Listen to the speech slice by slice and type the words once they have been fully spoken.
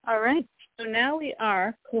All right. So now we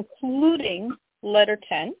are concluding letter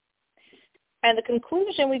 10. And the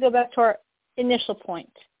conclusion, we go back to our initial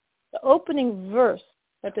point. The opening verse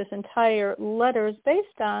that this entire letter is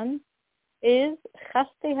based on is Chaste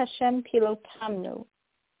Hashem Pilotamnu.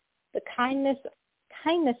 The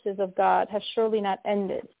kindnesses of God have surely not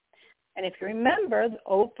ended. And if you remember, the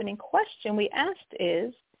opening question we asked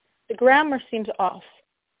is, the grammar seems off.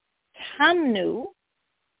 Tamnu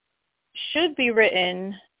should be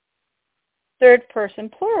written third person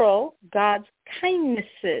plural, God's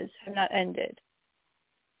kindnesses have not ended.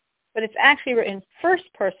 But it's actually written first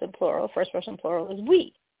person plural is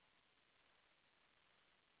we.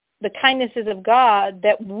 The kindnesses of God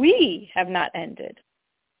that we have not ended.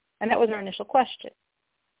 And that was our initial question.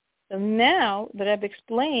 So now the Rebbe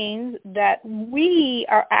explains that we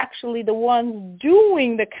are actually the ones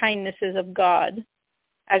doing the kindnesses of God,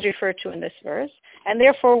 as referred to in this verse, and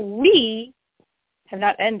therefore we have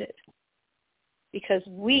not ended, because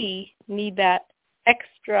we need that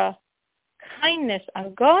extra kindness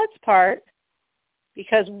on God's part,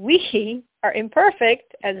 because we are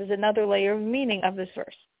imperfect, as is another layer of meaning of this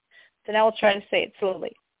verse. So now we'll try to say it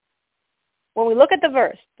slowly. When we look at the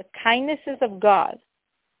verse, the kindnesses of God,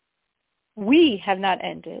 we have not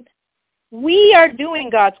ended. We are doing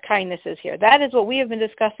God's kindnesses here. That is what we have been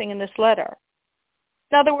discussing in this letter.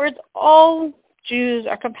 In other words, all Jews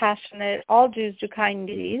are compassionate. All Jews do kind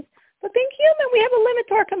deeds. But being human, we have a limit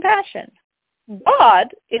to our compassion. God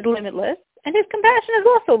is limitless, and his compassion is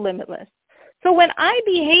also limitless. So when I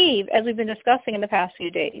behave, as we've been discussing in the past few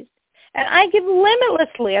days, and I give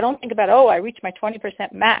limitlessly, I don't think about, I reached my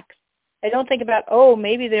 20% max. I don't think about,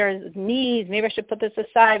 maybe there's needs. Maybe I should put this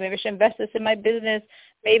aside. Maybe I should invest this in my business.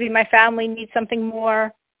 Maybe my family needs something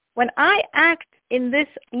more. When I act in this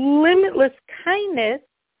limitless kindness,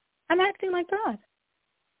 I'm acting like God.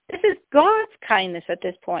 This is God's kindness at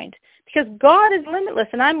this point, because God is limitless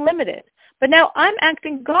and I'm limited. But now I'm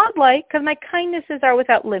acting God-like because my kindnesses are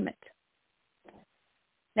without limit.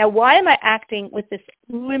 Now, why am I acting with this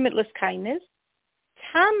limitless kindness?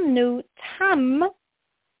 Tamnu, tam,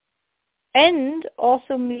 end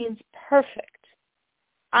also means perfect.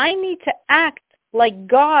 I need to act like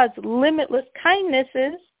God's limitless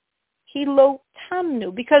kindnesses, hilo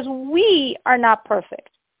tamnu, because we are not perfect.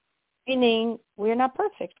 Meaning, we're not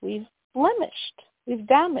perfect. We've blemished. We've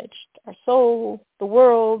damaged our soul, the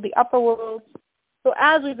world, the upper world. So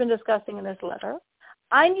as we've been discussing in this letter,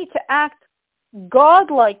 I need to act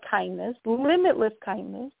God-like kindness, limitless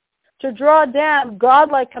kindness, to draw down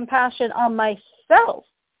God-like compassion on myself,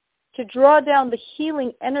 to draw down the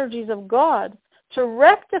healing energies of God, to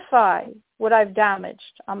rectify what I've damaged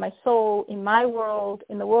on my soul, in my world,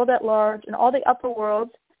 in the world at large, in all the upper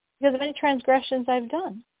worlds, because of any transgressions I've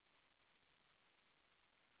done.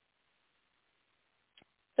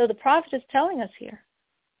 So the prophet is telling us here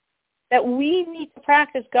that we need to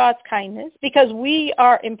practice God's kindness because we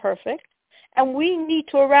are imperfect, and we need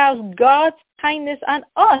to arouse God's kindness on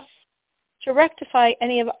us to rectify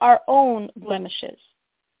any of our own blemishes.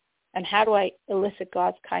 And how do I elicit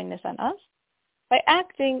God's kindness on us? By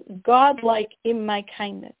acting God-like in my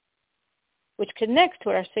kindness, which connects to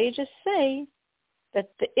what our sages say, that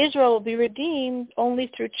the Israel will be redeemed only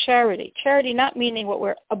through charity. Charity not meaning what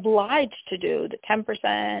we're obliged to do, the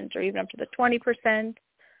 10% or even up to the 20%,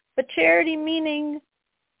 but charity meaning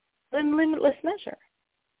the limitless measure.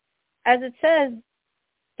 As it says,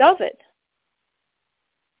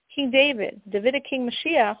 King David, Davidic King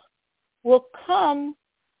Mashiach, will come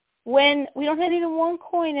when we don't have even one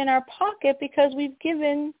coin in our pocket because we've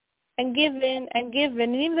given and given and given.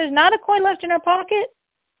 And even if there's not a coin left in our pocket,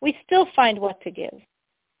 we still find what to give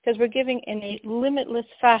because we're giving in a limitless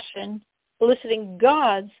fashion, eliciting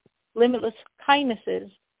God's limitless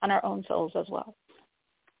kindnesses on our own souls as well.